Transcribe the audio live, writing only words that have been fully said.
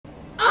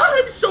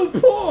I'm so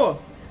poor!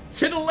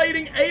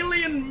 Titillating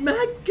alien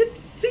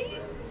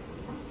magazine?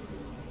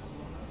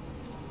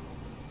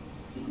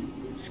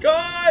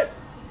 Scott!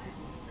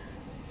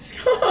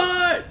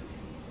 Scott!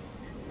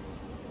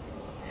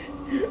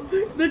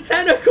 The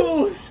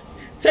tentacles!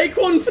 Take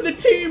one for the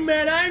team,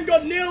 man. I ain't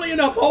got nearly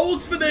enough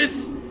holes for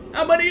this.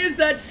 How many is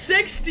that?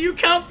 6? Do you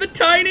count the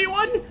tiny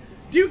one?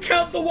 Do you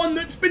count the one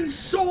that's been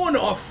sawn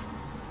off?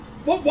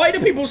 What? Why do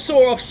people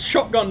saw off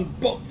shotgun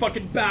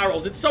fucking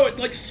barrels? It's so it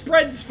like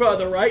spreads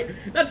further, right?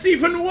 That's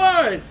even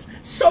worse.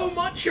 So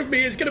much of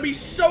me is gonna be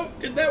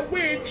soaked in that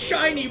weird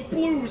shiny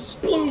blue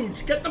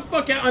splooge. Get the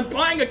fuck out. I'm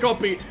buying a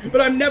copy, but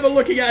I'm never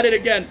looking at it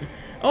again.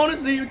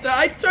 Honestly,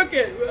 I took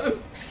it. I'm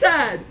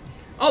sad.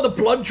 Oh, the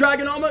Blood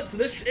Dragon armor. So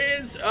this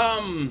is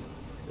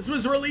this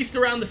was released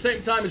around the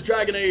same time as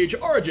Dragon Age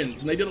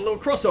Origins, and they did a little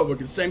crossover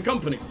because the same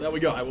company. So there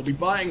we go. I will be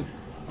buying.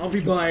 I'll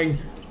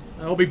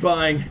be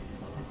buying.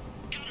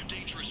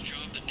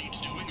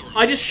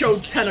 I just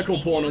showed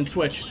tentacle porn on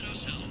Twitch.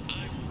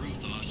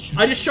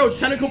 I just showed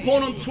tentacle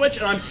porn on Twitch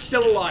and I'm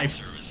still alive.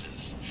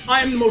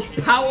 I am the most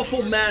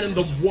powerful man in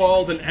the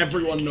world and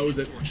everyone knows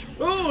it.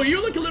 Oh,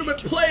 you look a little bit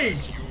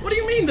plagued. What do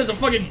you mean there's a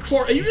fucking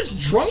Are you just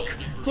drunk?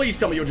 Please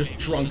tell me you're just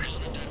drunk.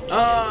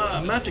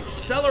 Mass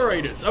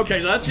accelerators. Okay,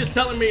 so that's just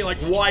telling me like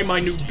why my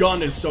new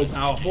gun is so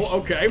powerful.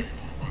 Okay.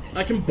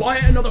 I can buy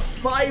it another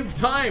 5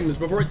 times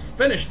before it's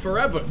finished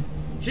forever.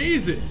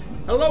 Jesus.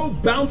 Hello,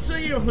 bouncer.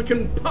 You're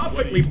looking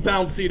perfectly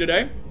bouncy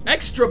today.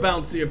 Extra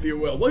bouncy, if you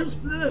will. What's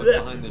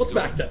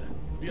back there?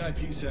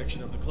 VIP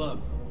section of the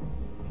club.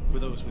 For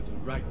those with the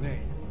right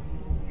name.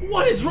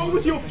 What is wrong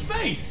with your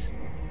face?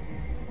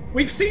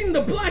 We've seen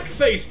the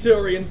black-faced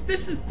Turians.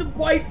 This is the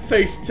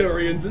white-faced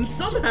Turians, and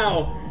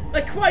somehow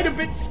they're quite a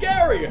bit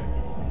scarier.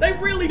 They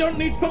really don't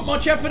need to put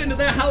much effort into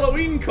their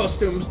Halloween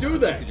costumes, do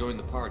they? To join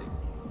the party.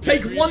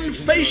 Take one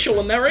facial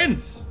and they're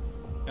in.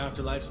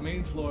 Afterlife's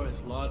main floor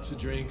has lots of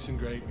drinks and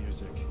great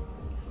music.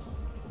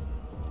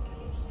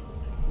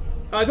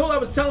 I thought that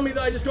was telling me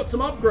that I just got some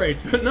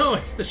upgrades, but no,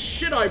 it's the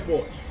shit I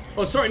bought.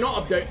 Oh, sorry,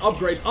 not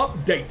upgrades,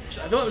 updates.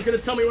 I thought it was going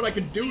to tell me what I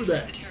could do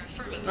there.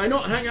 I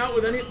not hang out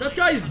with any... That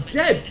guy's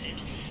dead.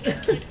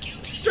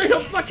 Straight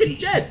up fucking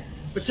dead.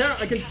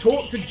 I can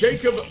talk to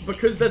Jacob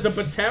because there's a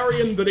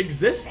Batarian that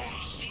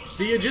exists?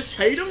 Do you just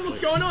hate him?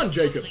 What's going on,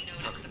 Jacob?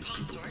 How can these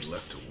people be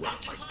left to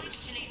rot like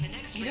this?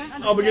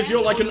 Oh, because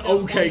you're like an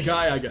okay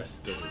guy, I guess.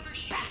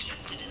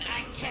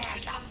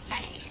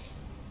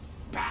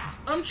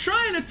 I'm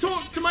trying to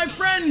talk to my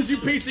friends, you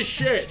piece of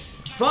shit.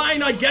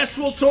 Fine, I guess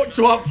we'll talk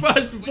to our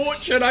first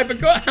fortune. I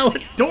forgot how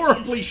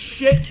adorably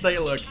shit they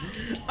look.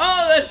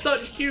 Oh, they're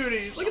such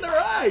cuties. Look at their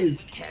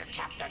eyes. Tell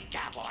Captain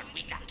Gavon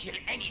we not kill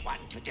anyone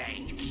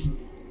today.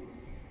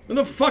 Who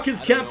the fuck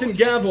is Captain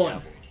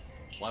Gavon?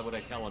 Why would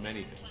I tell him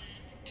anything?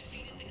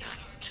 Not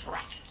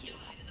trust you.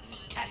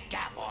 Tell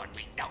Gavon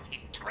we know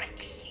his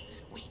tricks.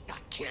 We not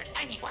kill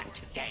anyone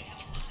today.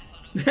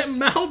 Their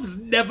mouths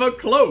never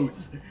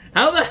close.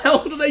 How the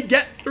hell do they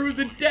get through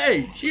the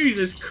day?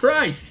 Jesus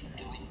Christ.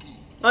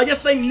 I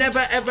guess they never,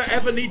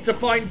 ever need to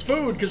find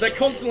food because they're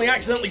constantly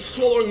accidentally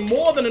swallowing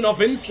more than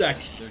enough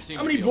insects.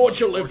 How many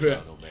Vorcha live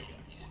here?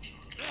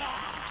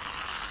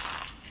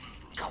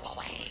 Go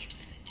away.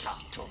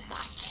 Talk too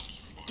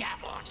much.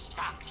 Gavon's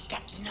fox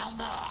get no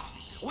more.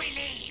 We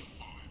leave.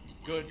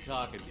 Good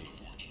talking to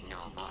you.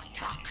 No more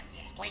talk.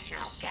 We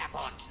know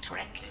Gavon's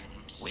tricks.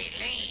 We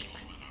leave.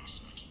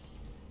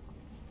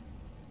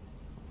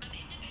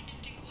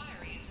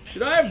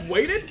 Should I have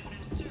waited?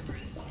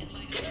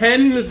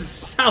 Ken's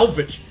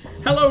salvage.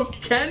 Hello,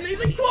 Ken.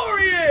 He's a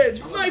Glorious.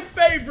 My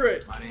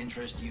favorite. Might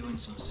interest you in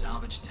some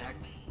salvage tech.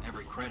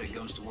 Every credit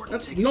goes toward.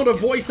 That's not a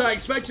voice I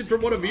expected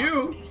from one of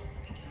you.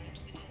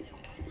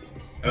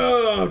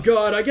 Oh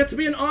god, I get to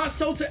be an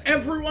arsehole to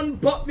everyone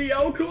but the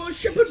Elcor.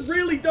 Shepard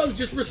really does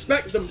just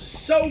respect them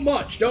so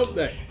much, don't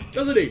they?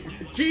 Doesn't he?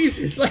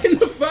 Jesus, like in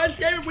the first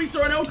game we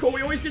saw an Elcor,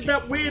 we always did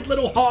that weird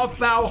little half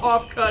bow,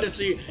 half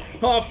courtesy,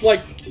 half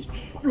like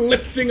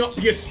lifting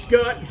up your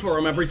skirt for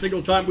him every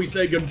single time we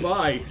say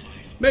goodbye.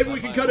 Maybe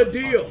we can cut a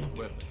deal.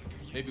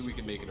 Maybe we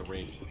can make an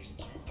arrangement.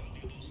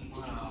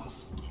 Well,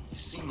 you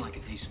seem like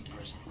a decent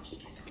person,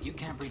 but you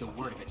can't breathe a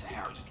word of it to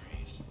Harry.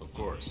 Of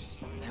course.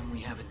 Then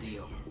we have a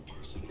deal.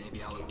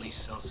 Maybe I'll at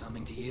least sell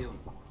something to you.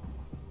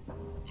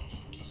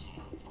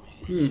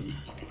 And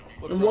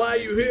why are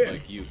you here?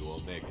 Like you to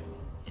Omega.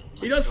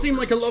 He does seem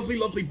like a lovely,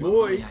 lovely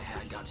boy. The money I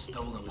had got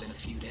stolen within a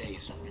few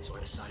days, so I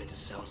decided to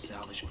sell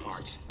salvage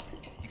parts.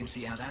 You can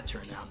see how that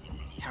turned out.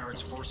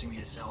 Harrod's forcing me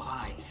to sell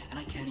high, and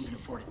I can't even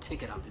afford a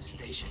ticket off this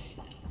station.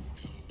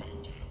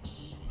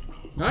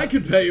 I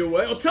could pay you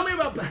away. Well, tell me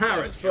about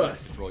Harris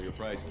first. Control your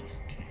prices.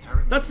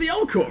 That's the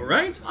Elcor,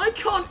 right? I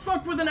can't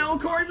fuck with an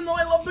Elcor even though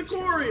I love the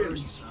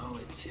Glorians. So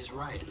it's his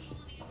right.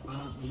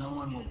 Well, no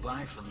one will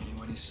buy from me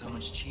when he's so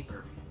much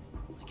cheaper.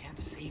 I can't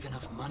save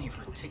enough money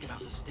for a ticket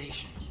off the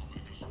station.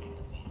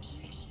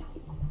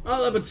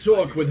 I'll have a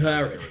talk with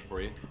Harry.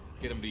 For you.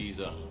 Get him to ease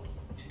up.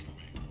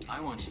 I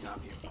won't stop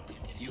you.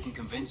 If you can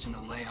convince him to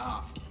lay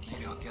off and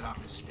Maybe I'll get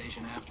off this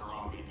station after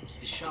all.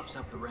 His shop's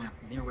up the ramp,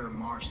 near where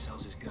Marsh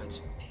sells his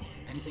goods.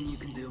 Anything you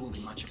can do will be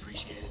much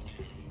appreciated.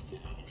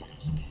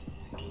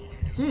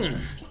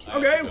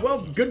 Okay,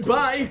 well,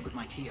 goodbye. Check with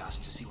my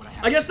kiosk to see what I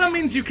have. I guess that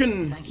means you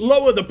can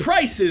lower the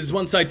prices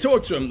once I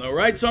talk to him, though,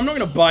 right? So I'm not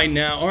gonna buy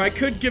now, or I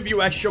could give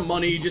you extra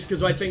money just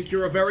because I think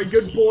you're a very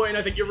good boy and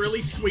I think you're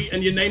really sweet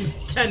and your name's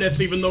Kenneth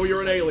even though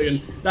you're an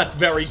alien. That's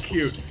very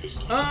cute.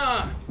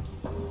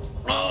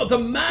 Oh, the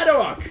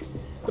Maddock!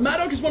 The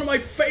Maddock is one of my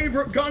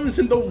favorite guns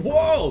in the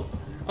world!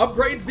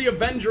 Upgrades the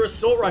Avenger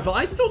assault rifle.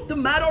 I thought the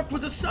Maddock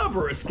was a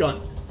Cerberus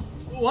gun.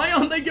 Why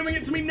aren't they giving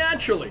it to me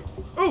naturally?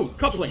 Ooh,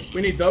 couplings.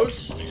 We need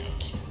those.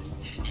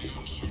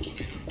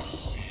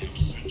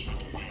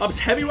 Ups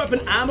heavy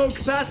weapon ammo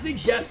capacity.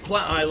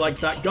 I like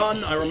that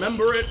gun. I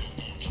remember it.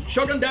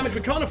 Shotgun damage.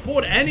 We can't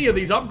afford any of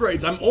these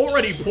upgrades. I'm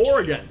already poor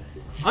again.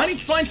 I need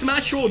to find some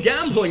actual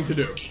gambling to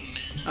do.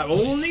 Alright, well,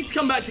 we'll need to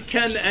come back to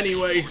Ken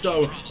anyway,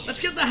 so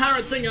let's get the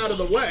Harrod thing out of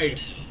the way.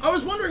 I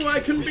was wondering why I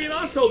couldn't be an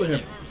arsehole to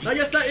him. I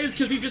guess that is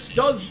because he just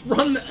does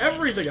run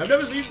everything. I've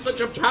never seen such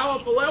a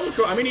powerful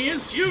elko. I mean, he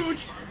is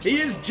huge. He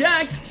is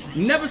jacked.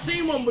 Never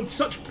seen one with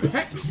such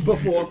pecs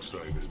before.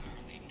 Excited.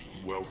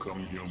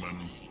 Welcome,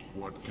 human.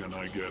 What can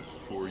I get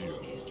for you?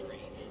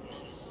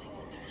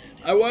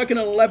 I work in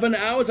 11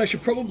 hours. I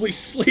should probably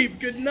sleep.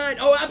 Good night.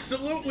 Oh,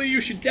 absolutely.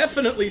 You should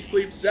definitely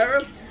sleep,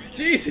 Sarah.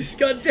 Jesus,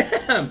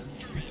 goddamn.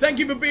 Thank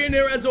you for being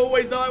here as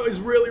always, though. I always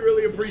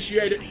really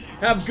appreciate it.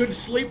 Have good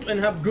sleep and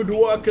have good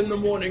work in the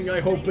morning. I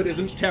hope it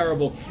isn't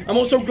terrible. I'm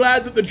also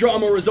glad that the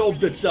drama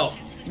resolved itself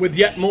with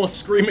yet more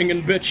screaming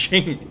and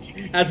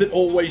bitching, as it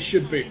always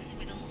should be.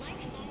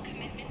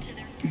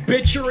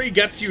 Bitchery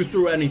gets you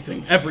through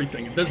anything,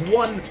 everything. If there's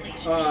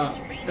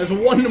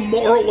one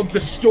moral of the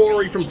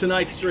story from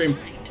tonight's stream,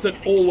 it's that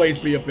always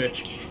be a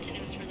bitch.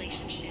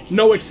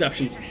 No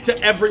exceptions. To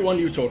everyone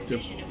you talk to.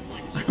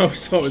 I hope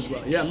so as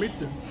well. Yeah, me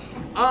too.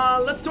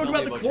 Let's talk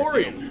about the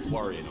Quarian.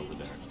 Over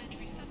there.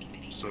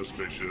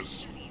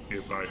 Suspicious.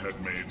 If I had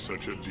made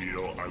such a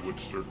deal, I would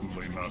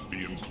certainly not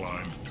be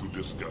inclined to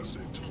discuss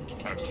it.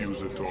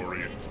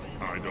 Accusatory.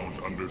 I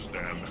don't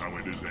understand how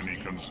it is any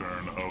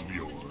concern of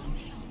yours.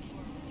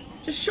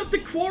 Just shut the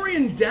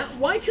Quarian down.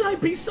 Why can I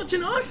be such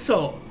an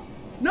asshole?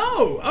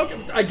 No.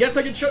 Okay, I guess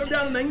I could shut him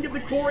down and then give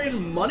the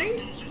Quarian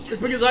money?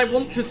 Just because I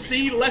want to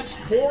see less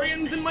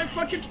Quarians in my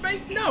fucking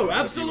face? No,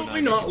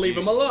 absolutely not. Leave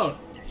him alone.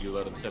 You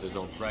let him set his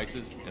own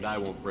prices, and I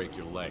won't break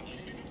your leg.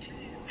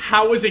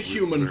 How is a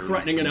human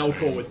threatening an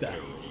elko with that?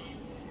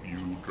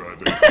 You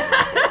drive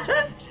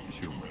a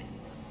human.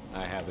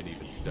 I haven't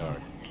even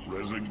started.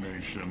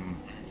 Resignation.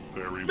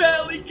 Very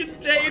Barely well.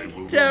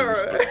 contained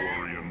terror.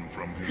 Quarian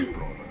from his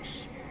promise.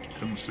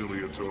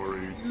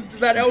 Conciliatory. Does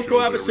that elko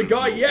have a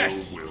cigar?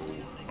 Yes.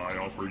 I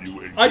offer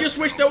you a I just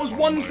wish there was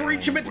one for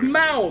each of its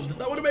mouths.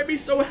 That would have made me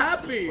so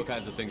happy. What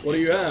kinds of things What do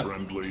you have?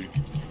 friendly.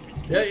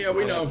 Yeah,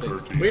 we know.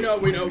 We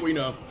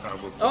know.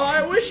 Oh,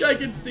 I wish I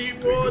could see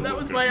more. That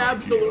was my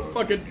absolute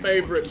fucking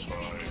favorite.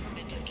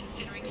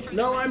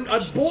 No, I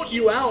bought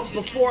you out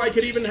before I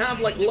could even have,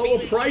 like, lower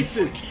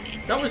prices.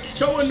 That was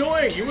so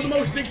annoying. You were the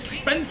most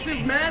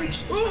expensive man.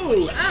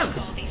 Ooh,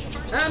 amps.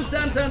 Amps.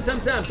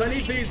 I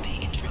need these.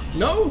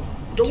 No?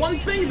 The one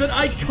thing that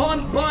I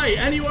can't buy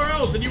anywhere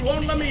else and you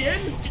won't let me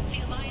in?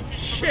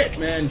 Shit,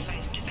 man.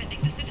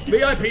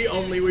 VIP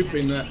only, we've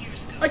been there.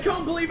 I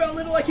can't believe how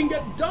little I can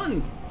get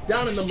done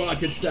down in the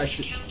market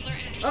section.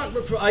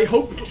 I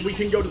hope we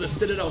can go to the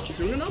Citadel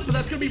soon enough, but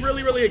that's gonna be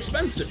really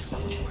expensive.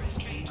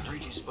 I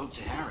heard you spoke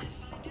to Harrod.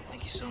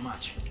 Thank you so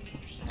much.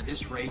 At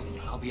this rate,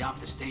 I'll be off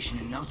the station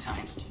in no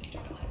time.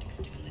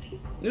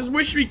 I just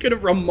wish we could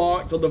have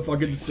remarked on the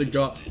fucking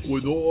cigar.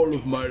 With all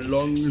of my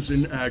lungs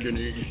in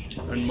agony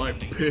and my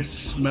piss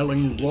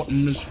smelling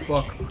rotten as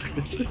fuck.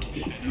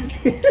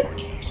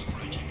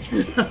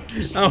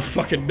 Oh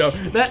fucking no.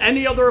 That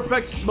any other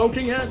effects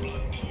smoking has?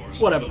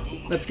 Whatever.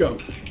 Let's go.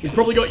 He's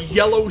probably got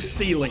yellow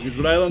ceilings,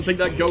 but I don't think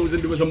that goes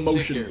into his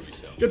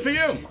emotions. Good for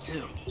you. You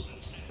too.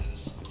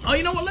 Oh,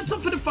 you know what? Let's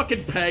not for the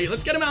fucking pay.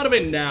 Let's get him out of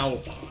it now.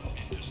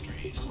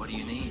 What do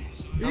you need?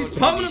 He's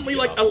permanently,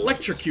 like,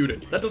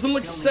 electrocuted. That doesn't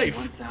look Still need safe.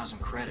 1,000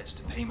 credits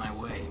to pay my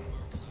way.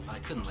 But I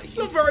couldn't let It's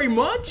you. not very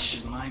much.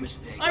 This is my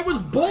mistake. I was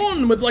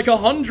born with like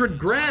 100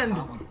 grand.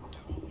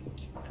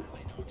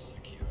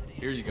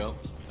 Here you go.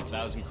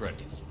 1,000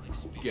 credits.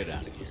 Get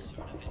out of here.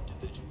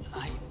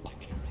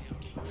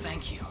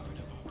 Thank you.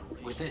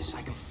 With this,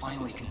 I can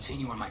finally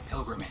continue on my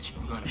pilgrimage.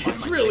 I'm going to find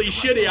It's my really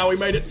ticket shitty how he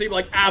made it seem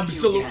like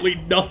absolutely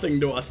nothing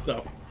to us,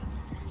 though.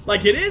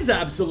 Like, it is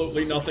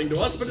absolutely nothing to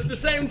us, but at the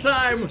same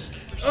time,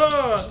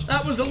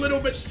 that was a little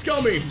bit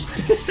scummy.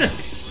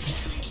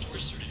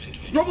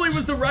 Probably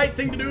was the right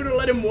thing to do to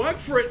let him work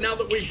for it now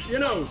that we've, you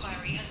know,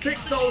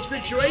 fixed the whole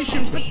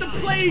situation. But the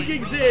plague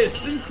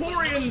exists, and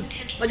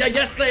Quarians, like, I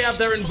guess they have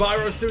their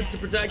enviro suits to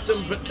protect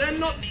them, but they're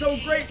not so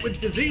great with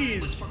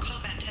disease.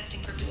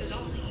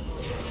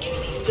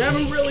 They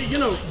haven't really, you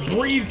know,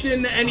 breathed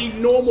in any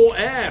normal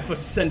air for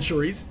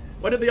centuries.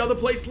 Why did the other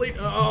place leave?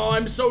 Oh,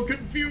 I'm so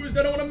confused.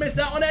 I don't want to miss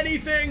out on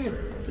anything.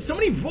 There's so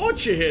many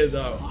Vorcha here,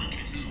 though.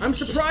 I'm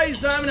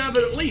surprised I haven't had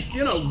at least,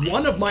 you know,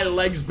 one of my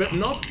legs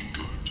bitten off.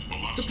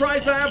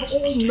 Surprised I have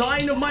all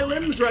 9 of my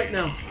limbs right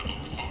now.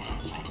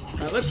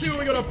 Let's see what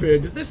we got up here.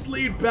 Does this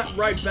lead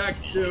right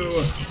back to...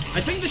 I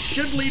think this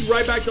should lead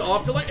right back to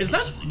Afterlife. Is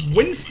that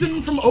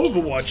Winston from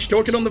Overwatch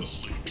talking on the...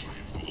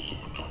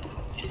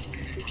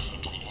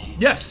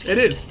 Yes, it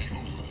is.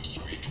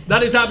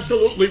 That is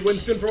absolutely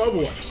Winston from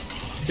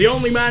Overwatch. The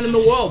only man in the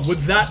world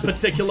with that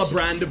particular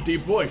brand of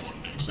deep voice.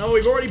 Now,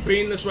 we've already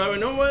been this way. We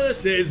know where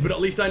this is, but at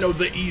least I know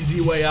the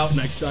easy way out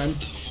next time.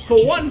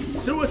 For once,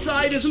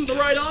 suicide isn't the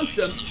right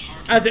answer,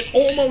 as it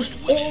almost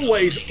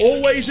always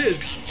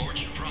is.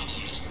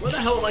 Where the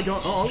hell am I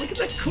going? Oh, look at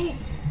that cool...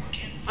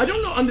 I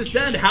don't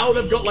understand how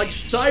they've got, like,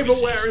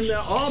 cyberware in their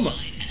armor.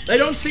 They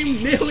don't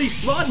seem nearly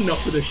smart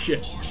enough for this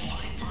shit.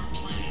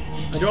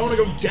 I don't want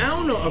to go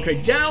down.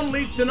 Okay, down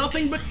leads to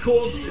nothing but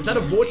corpse. Is that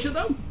a Vorcha,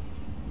 though?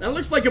 That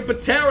looks like a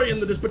Batarian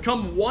that has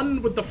become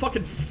one with the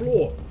fucking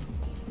floor.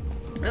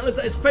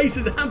 His face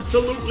is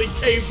absolutely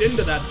caved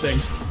into that thing.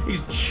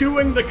 He's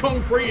chewing the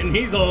concrete and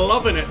he's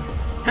loving it.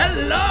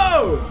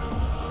 Hello!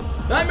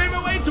 I made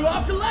my way to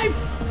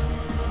Afterlife!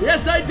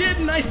 Yes, I did,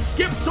 and I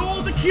skipped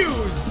all the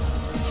queues.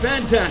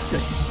 Fantastic.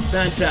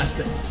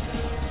 Fantastic.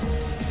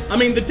 I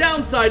mean, the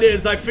downside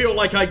is I feel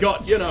like I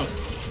got, you know,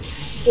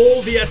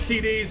 all the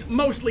STDs,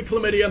 mostly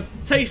chlamydia,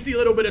 tasty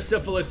little bit of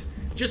syphilis,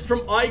 just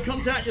from eye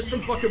contact, just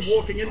from fucking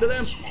walking into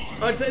them.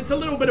 It's a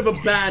little bit of a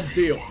bad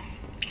deal.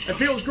 It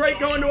feels great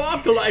going to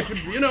Afterlife and,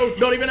 you know,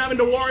 not even having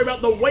to worry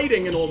about the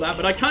waiting and all that,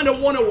 but I kind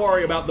of want to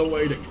worry about the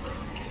waiting.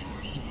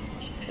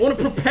 I want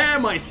to prepare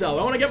myself.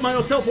 I want to get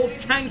myself all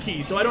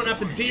tanky so I don't have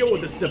to deal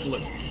with the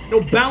syphilis.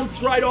 It'll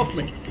bounce right off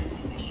me.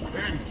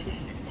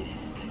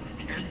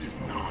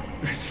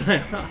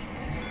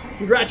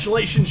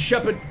 Congratulations,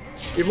 Shepard.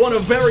 You've won a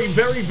very,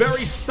 very,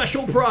 very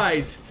special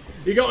prize.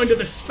 You go into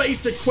the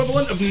space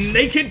equivalent of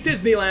naked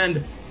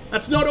Disneyland.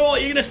 That's not all.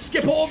 You're going to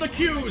skip all the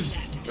queues.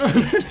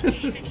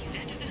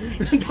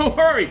 Don't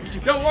worry.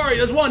 Don't worry.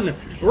 There's one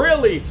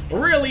really,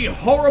 really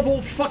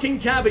horrible fucking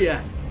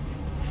caveat.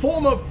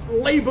 Former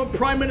Labour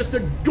Prime Minister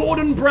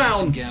Gordon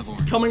Brown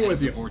is coming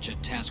with you. Vorcha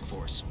Task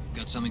Force.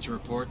 Got something to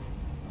report?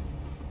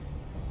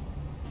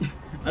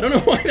 I don't know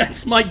why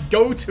that's my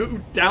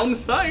go-to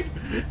downside.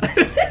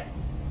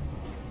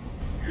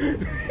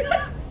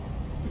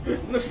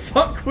 The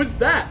fuck was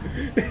that?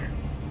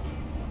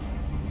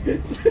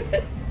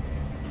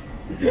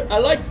 I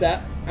like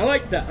that. I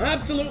like that. I'm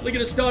absolutely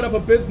gonna start up a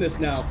business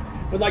now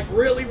with like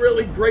really,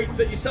 really great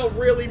you sell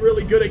really,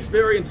 really good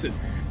experiences.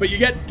 But you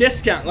get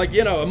discount, like,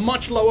 you know,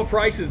 much lower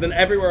prices than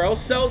everywhere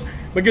else sells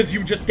because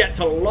you just get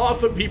to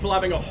laugh at people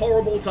having a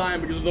horrible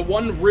time because of the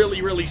one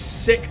really, really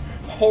sick,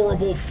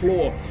 horrible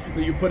flaw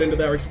that you put into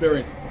their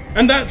experience.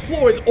 And that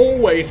flaw is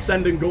always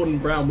sending Gordon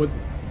Brown with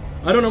them.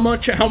 I don't know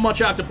how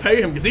much I have to pay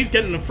him because he's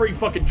getting a free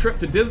fucking trip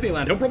to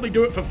Disneyland. He'll probably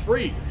do it for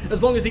free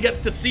as long as he gets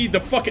to see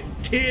the fucking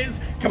tears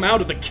come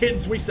out of the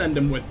kids we send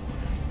him with.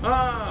 What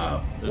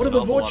are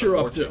the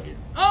Vorcha up to?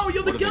 Oh,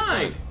 you're the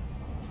guy!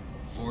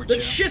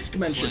 That Shisk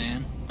mentioned.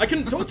 Plan? I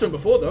couldn't talk to him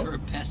before, though. You're a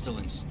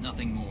pestilence,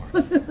 nothing more.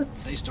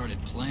 If they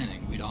started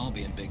planning, we'd all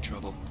be in big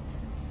trouble.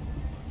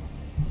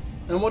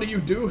 And what do you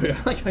do here?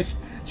 Like, I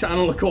trying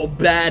to look all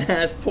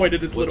badass,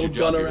 pointed his little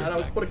gun around.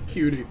 Exactly. What a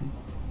cutie.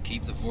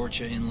 Keep the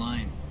Vorcha in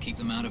line. Keep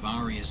them out of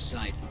Aria's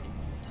sight.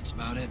 That's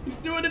about it. He's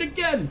doing it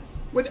again!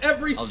 With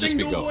every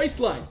single voice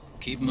line.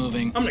 Keep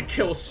moving. I'm gonna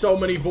kill so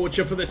many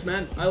Vorcha for this,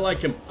 man. I like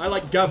him. I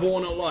like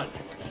Gavon a lot.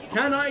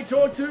 Can I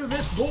talk to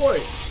this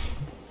boy?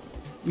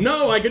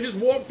 No, I can just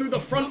walk through the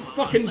front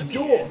fucking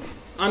door.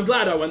 I'm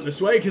glad I went this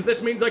way, because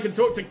this means I can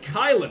talk to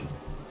Kylan.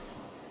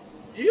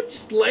 You're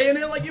just laying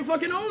here like you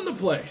fucking own the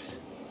place.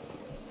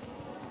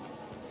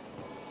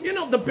 You're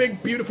not the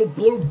big, beautiful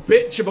blue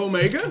bitch of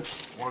Omega.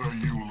 What are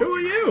you? Who are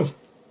you?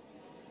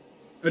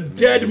 A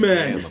dead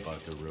man. I'm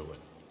about to ruin.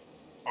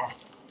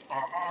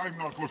 I'm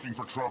not looking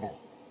for trouble.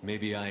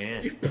 Maybe I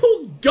am. You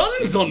pulled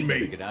guns on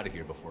me. Get out of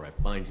here before I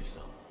find you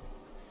some.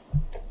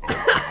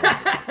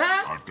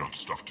 I've got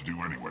stuff to do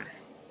anyway.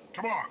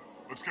 Come on,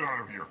 let's get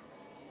out of here.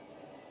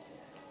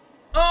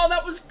 Oh,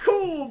 that was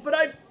cool, but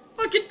I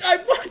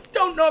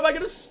don't know if I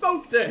could have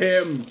spoke to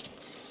him.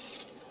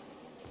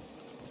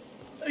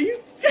 Are you?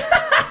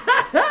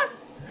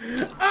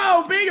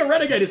 Oh, being a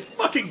renegade is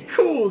fucking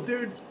cool,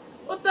 dude.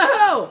 What the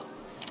hell?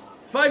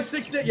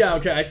 560. Yeah,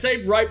 okay. I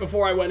saved right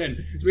before I went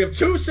in. So we have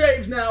 2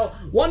 saves now.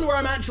 One where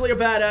I'm actually a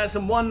badass,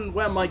 and one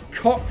where my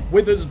cock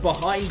withers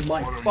behind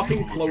my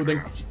fucking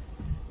clothing.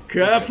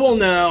 Careful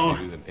now.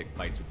 You than pick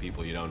fights with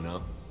people you don't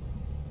know.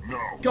 No.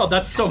 God,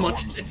 that's so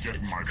much.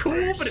 It's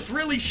cool, but it's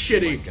really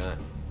shitty. God,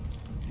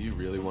 do you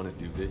really want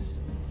to do this?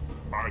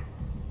 Fine.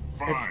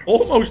 It's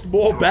almost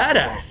more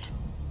badass.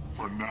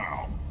 For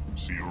now,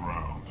 see you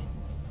around.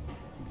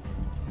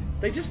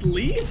 They just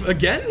leave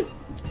again?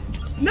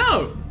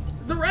 No,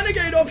 the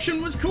renegade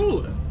option was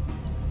cooler.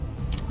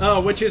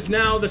 Oh, which is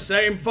now the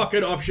same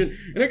fucking option.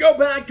 And I go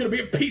back, gonna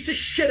be a piece of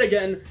shit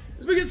again.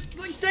 It's because,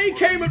 like, they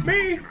came at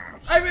me.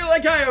 I feel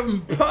like I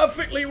am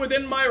perfectly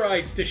within my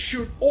rights to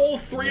shoot all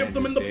 3 of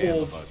them in the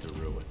balls.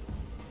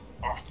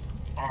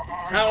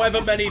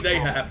 However many they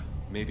have.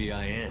 Maybe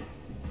I am.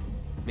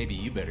 Maybe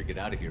you better get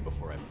out of here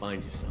before I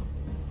find you some.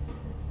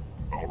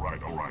 All right.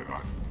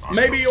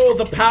 Maybe all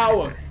the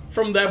power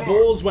from their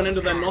balls went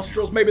into their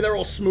nostrils. Maybe they're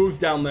all smooth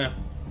down there.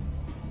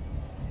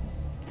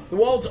 The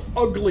world's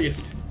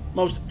ugliest,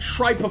 most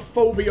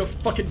trypophobia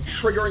fucking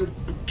triggering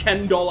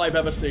Ken doll I've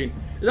ever seen.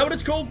 Is that what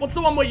it's called? What's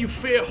the one where you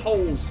fear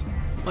holes?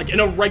 Like in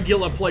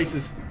irregular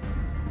places?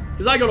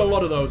 Because I got a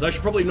lot of those. I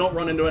should probably not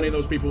run into any of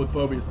those people with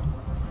phobias.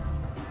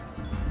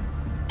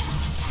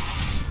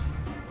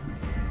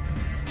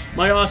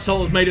 My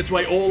arsehole has made its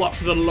way all up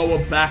to the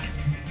lower back.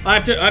 I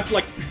have to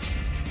like...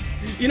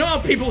 You know how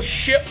people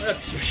shit? You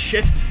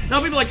know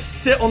how people like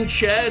sit on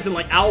chairs and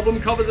like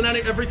album covers and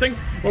everything?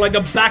 Or like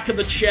the back of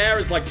the chair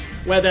is like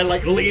where they're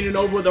like leaning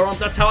over with their arms.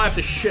 That's how I have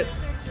to shit.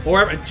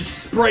 Or it just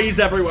sprays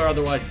everywhere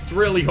otherwise. It's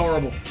really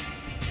horrible.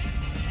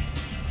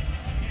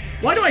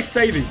 Why do I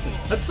say these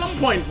things? At some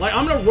point, like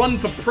I'm gonna run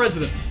for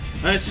president.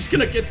 And it's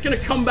gonna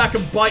come back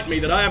and bite me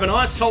that I have an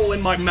arsehole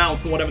in my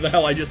mouth or whatever the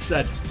hell I just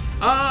said.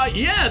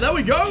 Yeah, there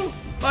we go.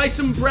 Buy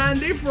some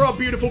brandy for our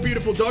beautiful,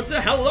 beautiful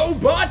doctor. Hello,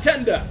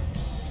 bartender.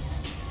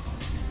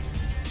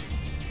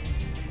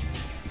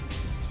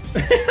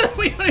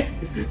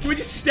 Can we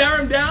just stare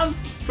him down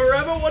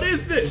forever? What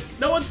is this?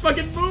 No one's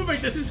fucking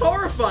moving. This is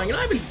horrifying. And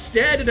I haven't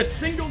stared at a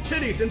single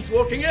titty since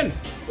walking in.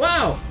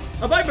 Wow.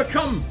 Have I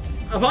become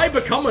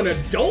an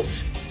adult?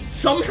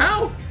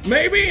 Somehow?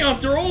 Maybe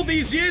after all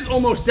these years?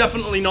 Almost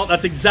definitely not.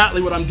 That's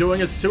exactly what I'm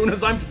doing as soon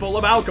as I'm full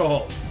of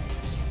alcohol.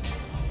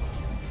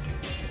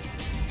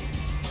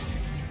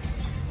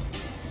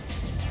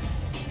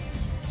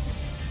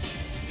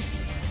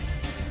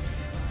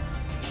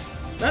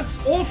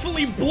 That's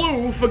awfully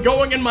blue for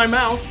going in my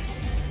mouth.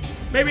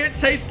 Maybe it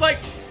tastes like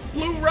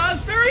blue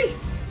raspberry?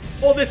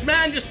 Or this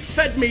man just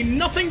fed me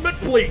nothing but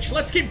bleach.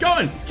 Let's keep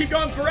going. Let's keep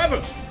going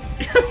forever.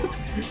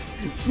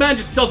 This man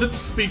just doesn't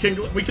speak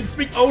English. We can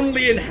speak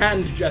only in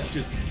hand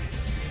gestures.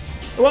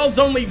 The world's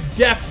only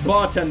deaf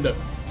bartender.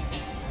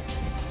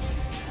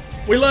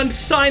 We learned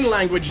sign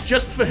language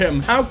just for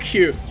him. How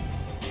cute.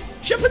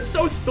 Shepard's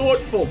so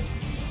thoughtful.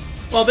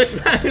 Well,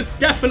 this man is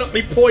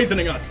definitely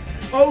poisoning us.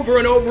 Over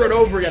and over and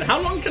over again. How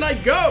long can I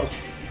go?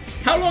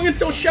 How long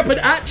until Shepard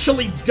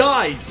actually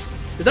dies?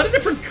 Is that a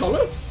different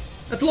color?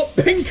 That's a lot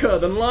pinker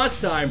than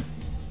last time.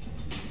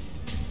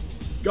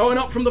 Going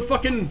up from the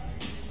fucking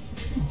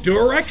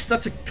Durex?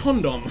 That's a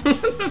condom.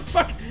 What the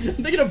fuck? I'm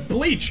thinking of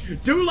bleach.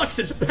 Dulux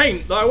is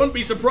paint, though I wouldn't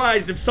be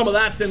surprised if some of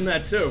that's in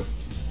there too.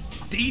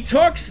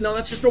 Detox? No,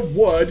 that's just a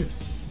word.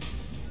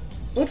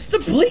 What's the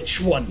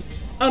bleach one?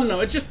 I don't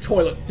know, it's just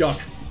toilet duck.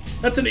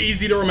 That's an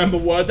easy to remember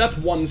word. That's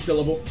one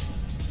syllable.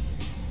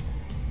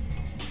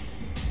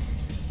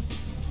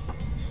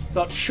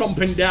 Start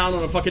chomping down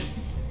on a fucking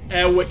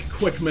Airwick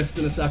Quick Mist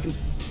in a second.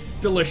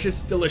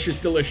 Delicious, delicious,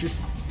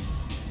 delicious.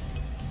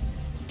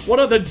 What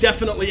other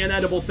definitely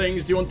inedible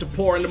things do you want to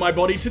pour into my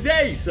body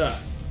today, sir?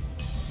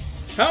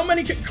 How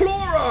many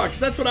Clorox?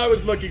 That's what I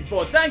was looking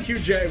for. Thank you,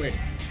 Jamie.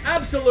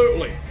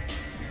 Absolutely.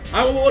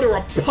 I will order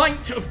a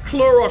pint of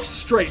Clorox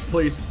straight,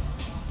 please.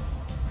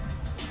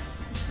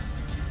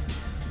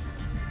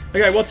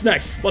 Okay, what's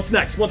next? What's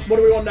next? What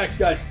do we want next,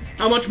 guys?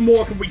 How much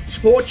more can we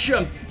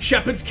torture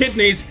Shepard's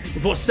kidneys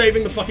before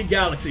saving the fucking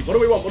galaxy? What do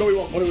we want? What do we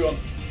want? What do we want?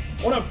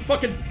 I want a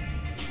fucking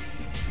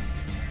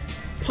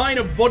pint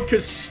of vodka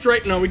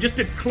straight. No, we just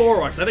did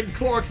Clorox. I think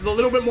Clorox is a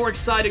little bit more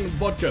exciting than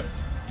vodka.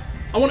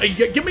 I want to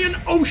give me an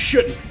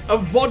ocean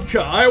of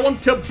vodka. I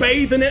want to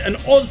bathe in it and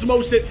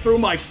osmose it through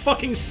my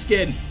fucking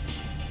skin.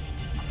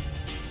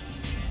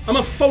 I'm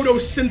gonna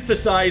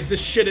photosynthesize this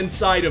shit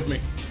inside of me.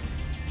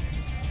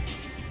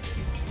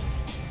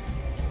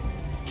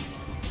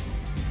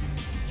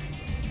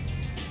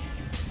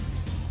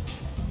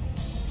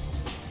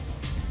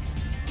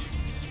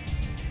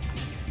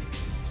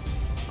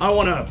 I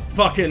wanna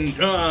fucking,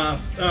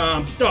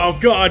 oh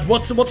god,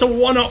 what's a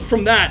one-up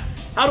from that?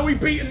 How do we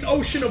beat an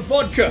ocean of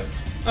vodka?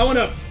 I want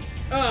a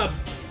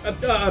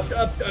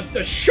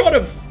shot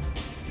of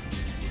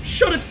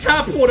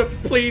tap water,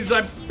 please.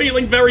 I'm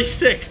feeling very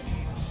sick.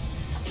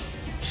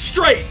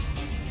 Straight.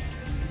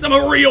 I'm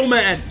a real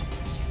man.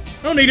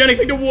 I don't need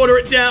anything to water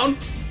it down.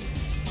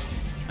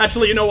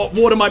 Actually, you know what?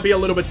 Water might be a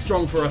little bit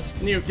strong for us.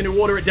 Can you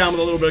water it down with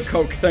a little bit of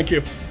Coke? Thank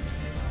you.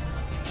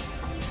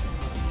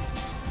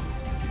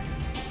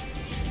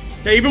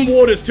 Yeah, even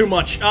water's too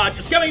much.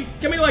 Just give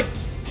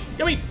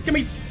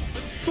me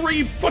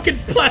 3 fucking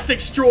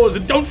plastic straws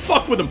and don't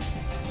fuck with them.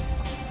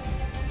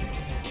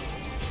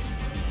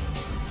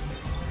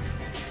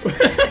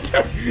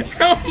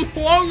 How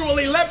long will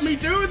he let me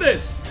do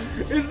this?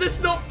 Is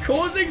this not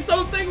causing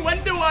something?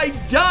 When do I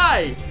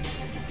die?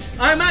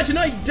 I imagine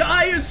I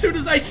die as soon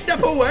as I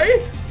step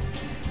away.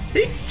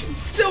 He can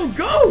still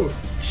go.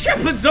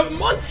 Shepard's a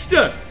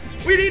monster.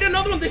 We need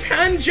another one. These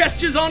hand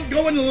gestures aren't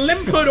going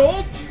limp at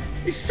all.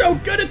 He's so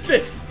good at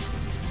this.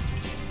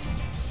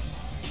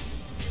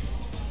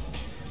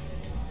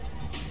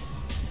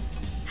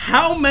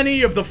 How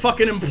many of the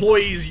fucking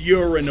employees'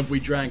 urine have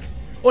we drank?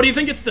 Or do you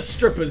think it's the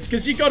strippers?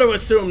 Because you got to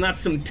assume that's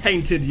some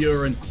tainted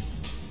urine.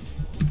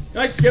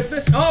 Can I skip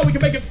this? Oh, we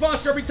can make it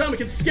faster every time. We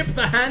can skip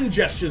the hand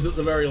gestures at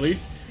the very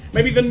least.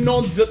 Maybe the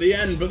nods at the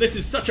end, but this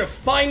is such a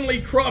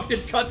finely crafted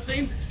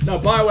cutscene. No,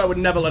 BioWare would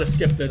never let us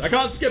skip this. I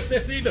can't skip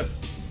this either.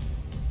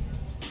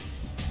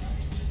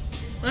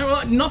 Alright,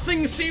 well,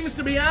 nothing seems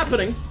to be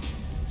happening.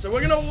 So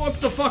we're gonna walk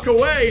the fuck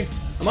away.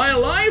 Am I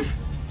alive?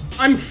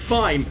 I'm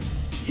fine.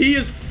 He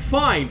is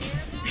fine.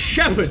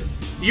 Shepard,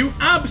 you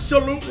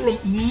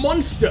absolute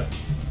monster.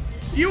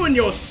 You and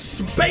your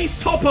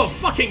space hopper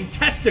fucking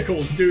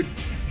testicles, dude.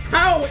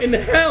 How in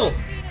hell?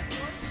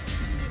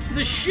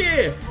 The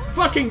sheer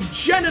fucking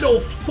genital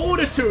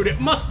fortitude it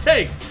must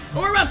take.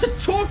 And we're about to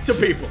talk to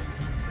people.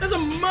 There's a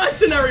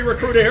mercenary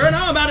recruiter here and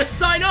I'm about to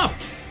sign up.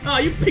 Ah,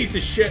 you piece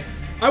of shit.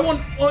 I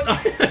want...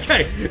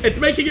 Okay, it's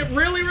making it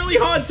really, really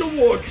hard to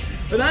walk,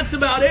 but that's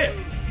about it.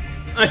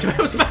 I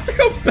was about to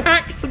go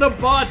back to the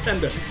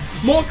bartender.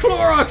 More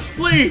Clorox,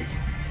 please.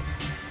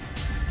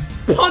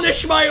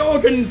 Punish my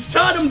organs,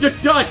 turn them to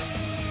dust.